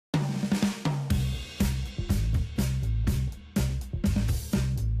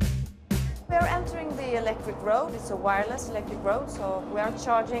electric road. It's a wireless electric road, so we are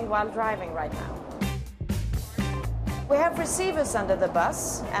charging while driving right now. We have receivers under the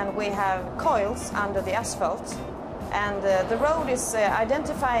bus, and we have coils under the asphalt. And the road is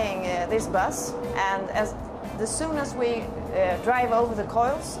identifying this bus, and as soon as we drive over the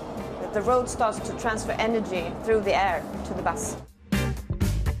coils, the road starts to transfer energy through the air to the bus.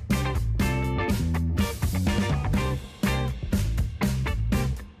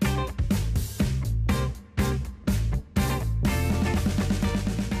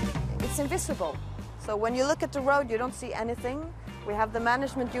 It's invisible. So when you look at the road, you don't see anything. We have the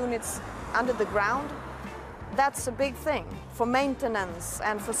management units under the ground. That's a big thing for maintenance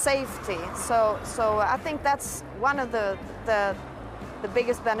and for safety. So I think that's one of the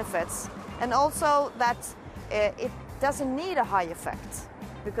biggest benefits. And also that it doesn't need a high effect,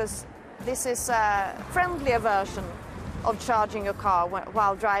 because this is a friendlier version of charging your car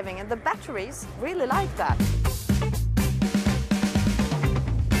while driving, and the batteries really like that.